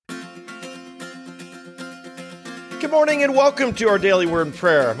Good morning and welcome to our Daily Word and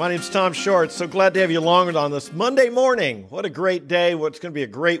Prayer. My name's Tom Short. So glad to have you along on this Monday morning. What a great day. What's going to be a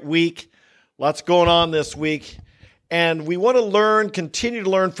great week. Lots going on this week. And we want to continue to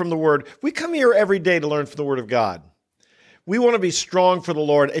learn from the Word. We come here every day to learn from the Word of God. We want to be strong for the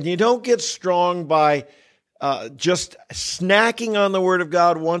Lord. And you don't get strong by just snacking on the Word of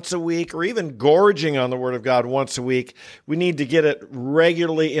God once a week or even gorging on the Word of God once a week. We need to get it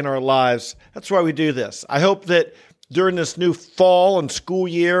regularly in our lives. That's why we do this. I hope that during this new fall and school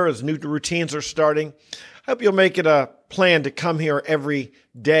year, as new routines are starting, I hope you'll make it a plan to come here every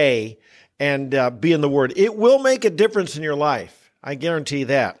day and be in the Word. It will make a difference in your life. I guarantee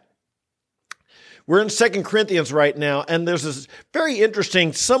that. We're in 2 Corinthians right now, and there's this very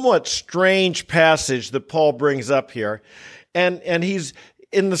interesting, somewhat strange passage that Paul brings up here. And he's,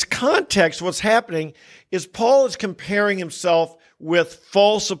 in this context, what's happening is Paul is comparing himself with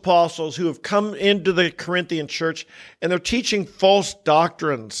false apostles who have come into the Corinthian church, and they're teaching false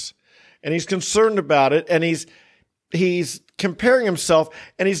doctrines. And he's concerned about it, and he's comparing himself,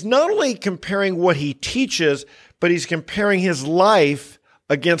 and he's not only comparing what he teaches, but he's comparing his life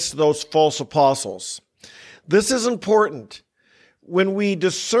against those false apostles. This is important. When we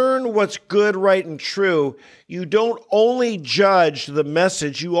discern what's good, right, and true, you don't only judge the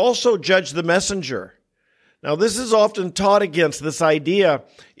message, you also judge the messenger. Now, this is often taught against, this idea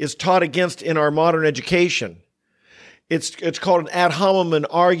is taught against in our modern education. It's called an ad hominem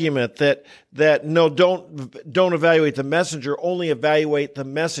argument that no, don't evaluate the messenger, only evaluate the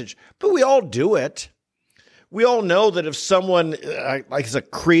message. But we all do it. We all know that if someone like is a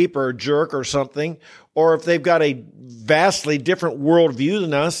creep or a jerk or something, or if they've got a vastly different worldview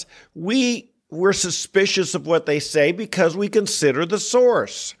than us, we're suspicious of what they say because we consider the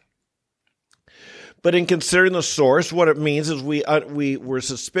source. But in considering the source, what it means is we're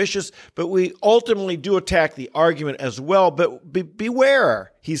suspicious, but we ultimately do attack the argument as well. But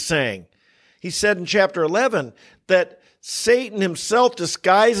beware, he's saying. He said in chapter 11 that Satan himself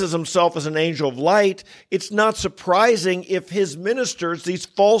disguises himself as an angel of light. It's not surprising if his ministers, these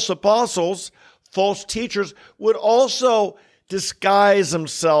false apostles, false teachers, would also disguise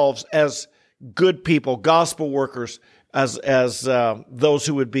themselves as good people, gospel workers, as those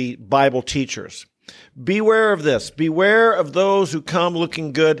who would be Bible teachers. Beware of this. Beware of those who come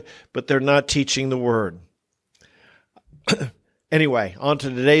looking good, but they're not teaching the word. Anyway, on to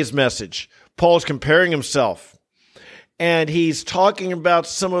today's message. Paul's comparing himself, and he's talking about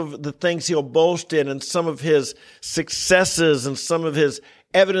some of the things he'll boast in and some of his successes and some of his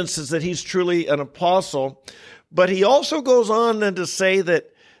evidences that he's truly an apostle. But he also goes on then to say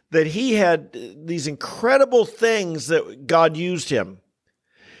that he had these incredible things that God used him.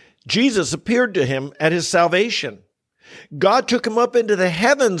 Jesus appeared to him at his salvation. God took him up into the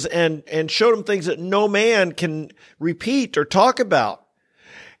heavens and showed him things that no man can repeat or talk about.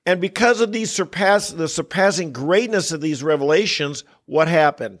 And because of the surpassing greatness of these revelations, what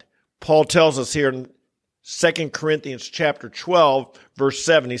happened? Paul tells us here in 2 Corinthians chapter 12, verse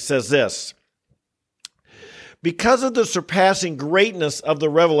 7, he says this: because of the surpassing greatness of the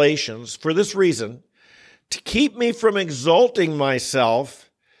revelations, for this reason, to keep me from exalting myself,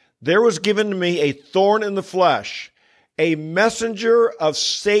 there was given to me a thorn in the flesh, a messenger of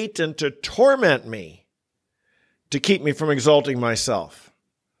Satan to torment me, to keep me from exalting myself.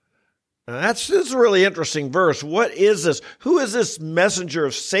 Now this is a really interesting verse. What is this? Who is this messenger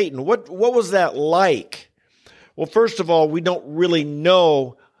of Satan? What was that like? Well, first of all, we don't really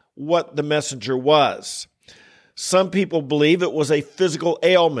know what the messenger was. Some people believe it was a physical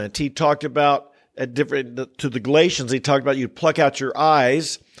ailment. He talked about, to the Galatians, he talked about you'd pluck out your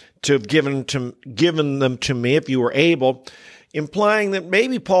eyes to have given them to me if you were able, implying that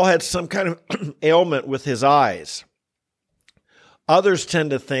maybe Paul had some kind of ailment with his eyes. Others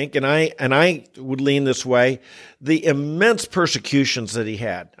tend to think, and I would lean this way, the immense persecutions that he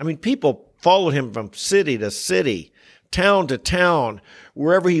had. I mean, people followed him from city to city, town to town.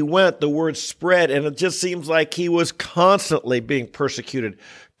 Wherever he went, the word spread, and it just seems like he was constantly being persecuted,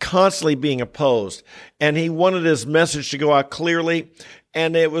 constantly being opposed. And he wanted his message to go out clearly,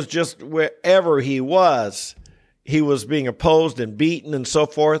 and it was just wherever he was being opposed and beaten and so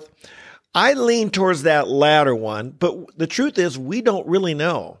forth. I lean towards that latter one, but the truth is we don't really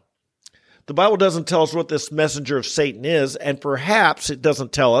know. The Bible doesn't tell us what this messenger of Satan is, and perhaps it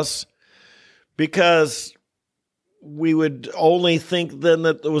doesn't tell us because we would only think then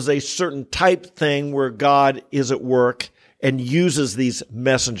that there was a certain type thing where God is at work and uses these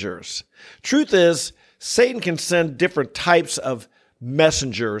messengers. Truth is, Satan can send different types of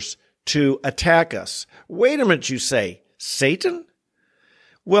messengers to attack us. Wait a minute, you say, Satan?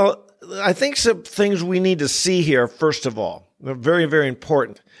 Well, I think some things we need to see here, first of all, they're very, very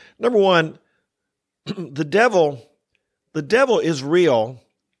important. Number one, the devil is real,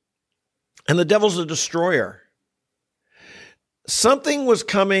 and the devil's a destroyer. Something was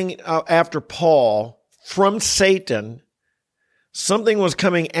coming after Paul from Satan. Something was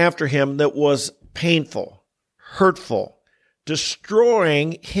coming after him that was painful, hurtful,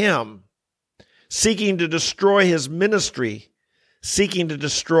 destroying him, seeking to destroy his ministry, seeking to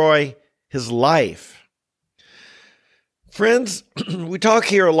destroy his life. Friends, we talk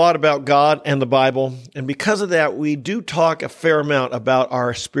here a lot about God and the Bible, and because of that, we do talk a fair amount about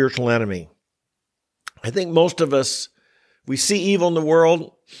our spiritual enemy. I think most of us, we see evil in the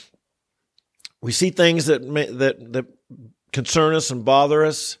world. We see things that concern us and bother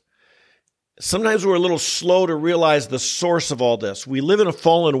us. Sometimes we're a little slow to realize the source of all this. We live in a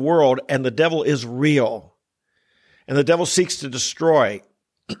fallen world, and the devil is real, and the devil seeks to destroy.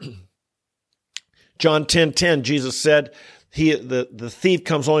 John 10:10, Jesus said, the thief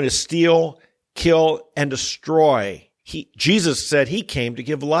comes only to steal, kill, and destroy. Jesus said he came to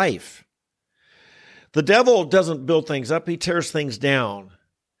give life. The devil doesn't build things up. He tears things down.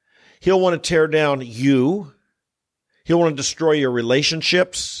 He'll want to tear down you. He'll want to destroy your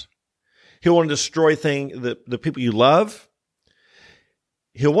relationships. He'll want to destroy the people you love.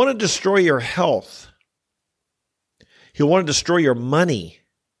 He'll want to destroy your health. He'll want to destroy your money.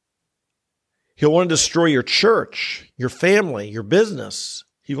 He'll want to destroy your church, your family, your business.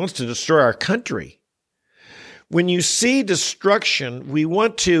 He wants to destroy our country. When you see destruction,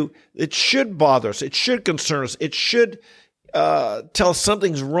 it should bother us. It should concern us. It should tell us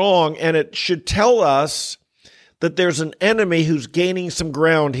something's wrong, and it should tell us that there's an enemy who's gaining some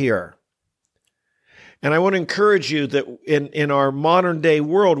ground here. And I want to encourage you that in our modern day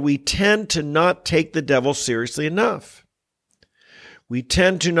world, we tend to not take the devil seriously enough. We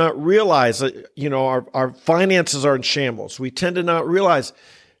tend to not realize that, our finances are in shambles. We tend to not realize,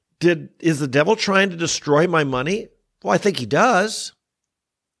 is the devil trying to destroy my money? Well, I think he does.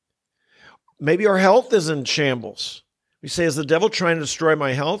 Maybe our health is in shambles. We say, is the devil trying to destroy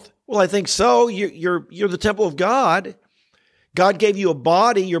my health? Well, I think so. You're the temple of God. God gave you a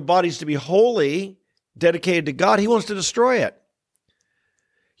body. Your body's to be holy, dedicated to God. He wants to destroy it.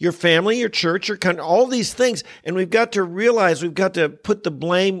 Your family, your church, your country, all these things. And we've got to realize, we've got to put the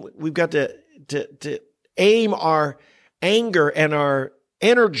blame, we've got to aim our anger and our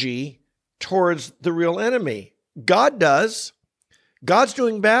energy towards the real enemy. God does. God's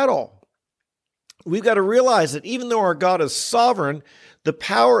doing battle. We've got to realize that even though our God is sovereign, the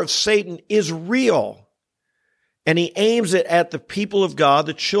power of Satan is real. And he aims it at the people of God,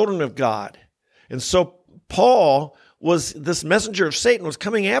 the children of God. And so Paul this messenger of Satan was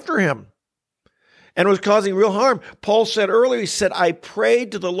coming after him and was causing real harm. Paul said earlier, he said, I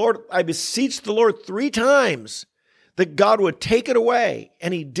prayed to the Lord, I beseeched the Lord 3 times that God would take it away,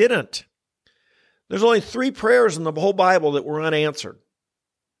 and he didn't. There's only 3 prayers in the whole Bible that were unanswered.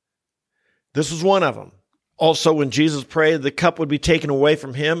 This was one of them. Also, when Jesus prayed the cup would be taken away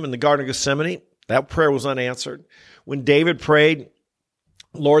from him in the Garden of Gethsemane, that prayer was unanswered. When David prayed,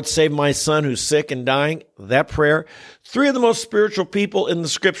 Lord, save my son who's sick and dying, that prayer. 3 of the most spiritual people in the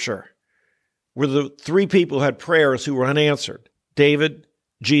scripture were the 3 people who had prayers who were unanswered. David,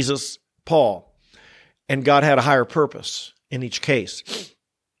 Jesus, Paul. And God had a higher purpose in each case.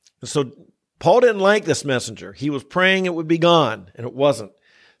 And so Paul didn't like this messenger. He was praying it would be gone, and it wasn't.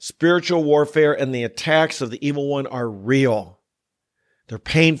 Spiritual warfare and the attacks of the evil one are real. They're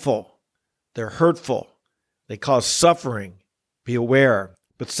painful. They're hurtful. They cause suffering. Be aware.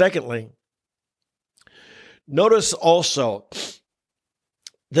 But secondly, notice also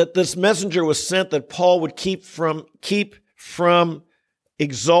that this messenger was sent that Paul would keep from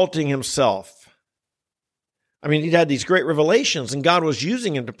exalting himself. I mean, he'd had these great revelations, and God was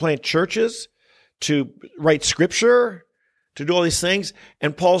using him to plant churches, to write scripture, to do all these things.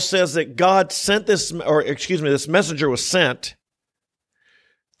 And Paul says that God sent this messenger was sent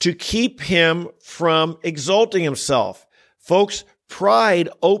to keep him from exalting himself. Folks, pride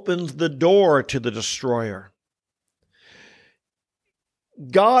opens the door to the destroyer.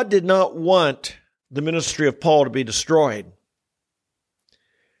 God did not want the ministry of Paul to be destroyed.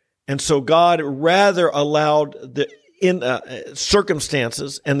 And so God rather allowed the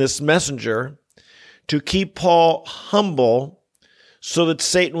circumstances and this messenger to keep Paul humble so that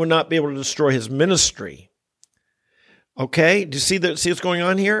Satan would not be able to destroy his ministry. Okay? Do you see what's going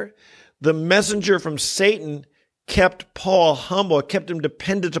on here? The messenger from Satan kept Paul humble. It kept him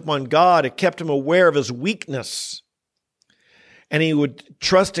dependent upon God. It kept him aware of his weakness. And he would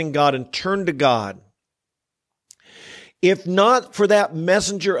trust in God and turn to God. If not for that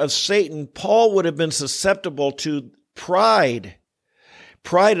messenger of Satan, Paul would have been susceptible to pride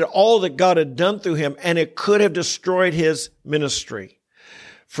at all that God had done through him, and it could have destroyed his ministry.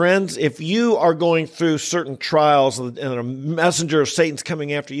 Friends, if you are going through certain trials and a messenger of Satan's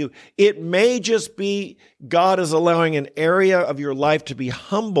coming after you, it may just be God is allowing an area of your life to be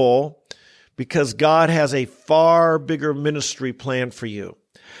humble because God has a far bigger ministry plan for you.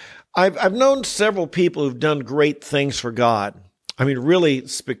 I've known several people who've done great things for God. I mean, really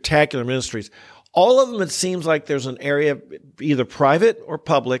spectacular ministries. All of them, it seems like there's an area, either private or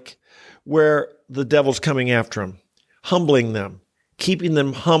public, where the devil's coming after them, humbling them, keeping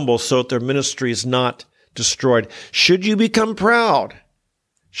them humble so that their ministry is not destroyed. Should you become proud,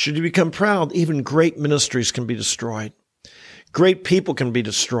 even great ministries can be destroyed. Great people can be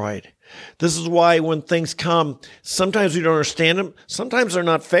destroyed. This is why when things come, sometimes we don't understand them. Sometimes they're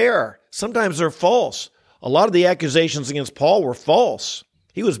not fair. Sometimes they're false. A lot of the accusations against Paul were false.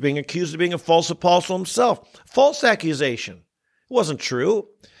 He was being accused of being a false apostle himself. False accusation. It wasn't true.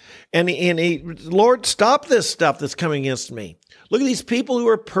 And Lord, stop this stuff that's coming against me. Look at these people who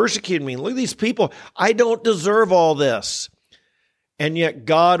are persecuting me. Look at these people. I don't deserve all this. And yet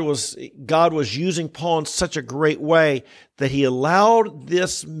God was using Paul in such a great way that he allowed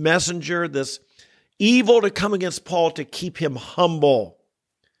this messenger, this evil to come against Paul to keep him humble.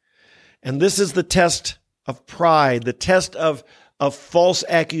 And this is the test of pride, the test of false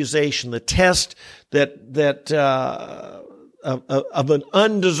accusation, the test of an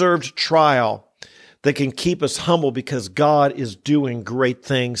undeserved trial that can keep us humble because God is doing great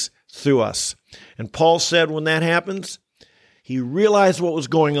things through us. And Paul said when that happens, he realized what was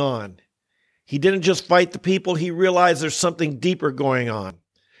going on. He didn't just fight the people, he realized there's something deeper going on.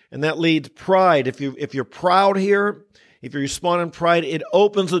 And that leads pride. If you're proud here, if you respond in pride, it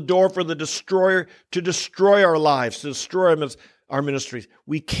opens the door for the destroyer to destroy our lives, to destroy our ministries.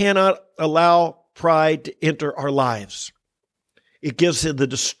 We cannot allow pride to enter our lives. It gives the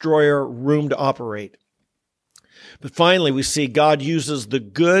destroyer room to operate. But finally, we see God uses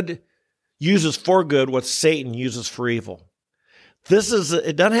for good what Satan uses for evil.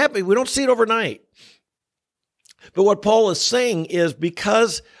 It doesn't happen. We don't see it overnight. But what Paul is saying is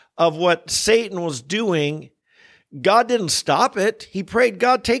because of what Satan was doing, God didn't stop it. He prayed,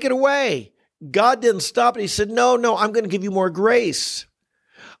 God, take it away. God didn't stop it. He said, no, I'm going to give you more grace.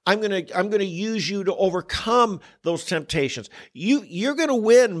 I'm going to use you to overcome those temptations. You're going to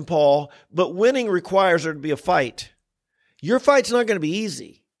win, Paul, but winning requires there to be a fight. Your fight's not going to be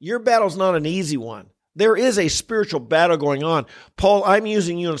easy. Your battle's not an easy one. There is a spiritual battle going on. Paul, I'm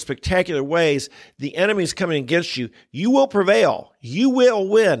using you in spectacular ways. The enemy's coming against you. You will prevail. You will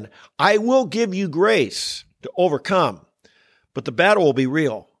win. I will give you grace to overcome, but the battle will be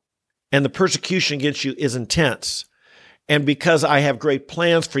real, and the persecution against you is intense. And because I have great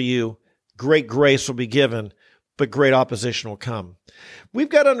plans for you, great grace will be given, but great opposition will come. We've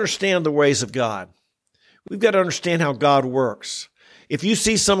got to understand the ways of God. We've got to understand how God works. If you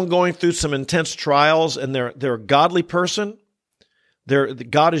see someone going through some intense trials and they're a godly person,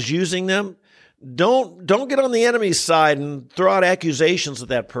 God is using them, don't get on the enemy's side and throw out accusations at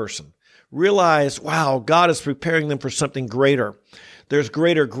that person. Realize, wow, God is preparing them for something greater. There's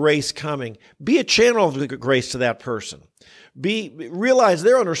greater grace coming. Be a channel of the grace to that person. Realize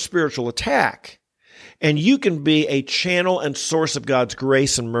they're under spiritual attack, and you can be a channel and source of God's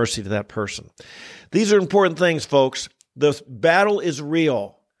grace and mercy to that person. These are important things, folks. The battle is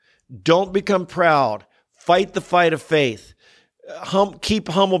real. Don't become proud. Fight the fight of faith. Keep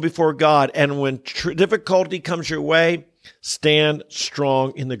humble before God, and when difficulty comes your way, stand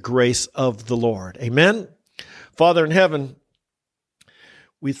strong in the grace of the Lord. Amen? Father in heaven,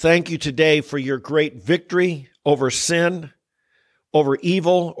 we thank you today for your great victory over sin, over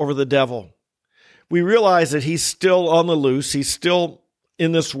evil, over the devil. We realize that he's still on the loose. He's still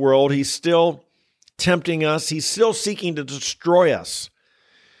in this world. He's still tempting us. He's still seeking to destroy us.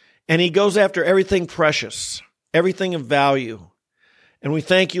 And he goes after everything precious, everything of value. And we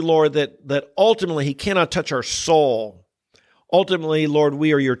thank you, Lord, that ultimately he cannot touch our soul. Ultimately, Lord,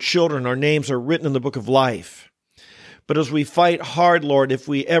 we are your children. Our names are written in the book of life. But as we fight hard, Lord, if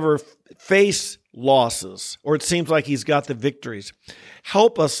we ever face losses, or it seems like he's got the victories,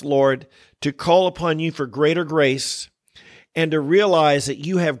 help us, Lord, to call upon you for greater grace and to realize that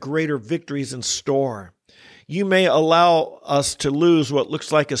you have greater victories in store. You may allow us to lose what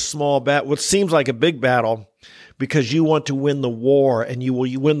looks like a small battle, what seems like a big battle, because you want to win the war, and you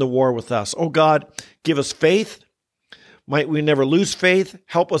will win the war with us. Oh God, give us faith. Might we never lose faith.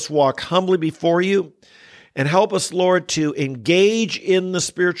 Help us walk humbly before you. And help us, Lord, to engage in the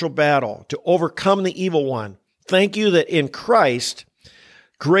spiritual battle, to overcome the evil one, Thank you that in Christ,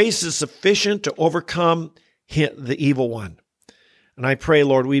 grace is sufficient to overcome the evil one. And I pray,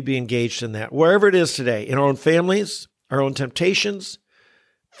 Lord, we be engaged in that. Wherever it is today, in our own families, our own temptations.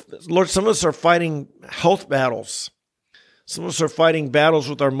 Lord, some of us are fighting health battles. Some of us are fighting battles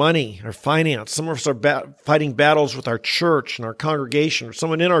with our money, our finance. Some of us are fighting battles with our church and our congregation or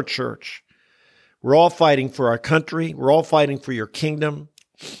someone in our church. We're all fighting for our country. We're all fighting for your kingdom.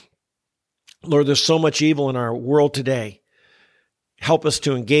 Lord, there's so much evil in our world today. Help us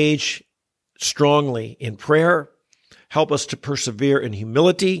to engage strongly in prayer. Help us to persevere in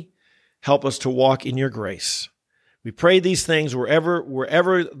humility. Help us to walk in your grace. We pray these things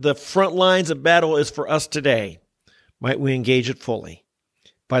wherever the front lines of battle is for us today. Might we engage it fully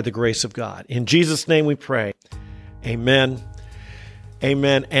by the grace of God. In Jesus' name we pray. Amen,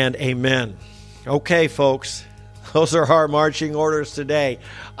 amen, and amen. Okay, folks, those are our marching orders today.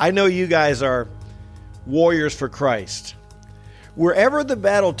 I know you guys are warriors for Christ. Wherever the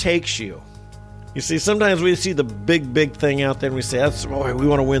battle takes you, you see, sometimes we see the big thing out there and we say, we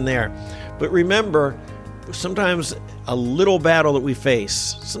want to win there. But remember, sometimes a little battle that we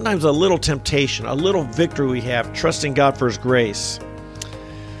face, sometimes a little temptation, a little victory we have, trusting God for His grace,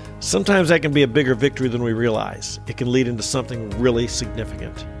 sometimes that can be a bigger victory than we realize. It can lead into something really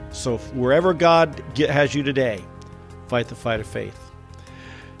significant. So wherever God has you today, fight the fight of faith.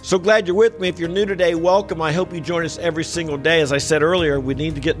 So glad you're with me. If you're new today, welcome. I hope you join us every single day. As I said earlier, we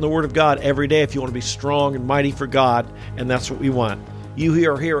need to get in the Word of God every day if you want to be strong and mighty for God, and that's what we want.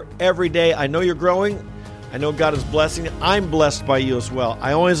 You are here every day. I know you're growing. I know God is blessing you. I'm blessed by you as well.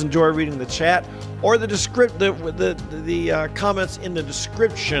 I always enjoy reading the chat or the comments in the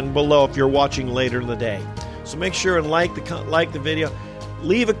description below if you're watching later in the day. So make sure and like the video,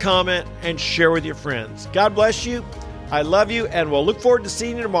 leave a comment, and share with your friends. God bless you. I love you, and we'll look forward to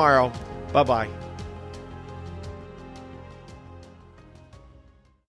seeing you tomorrow. Bye-bye.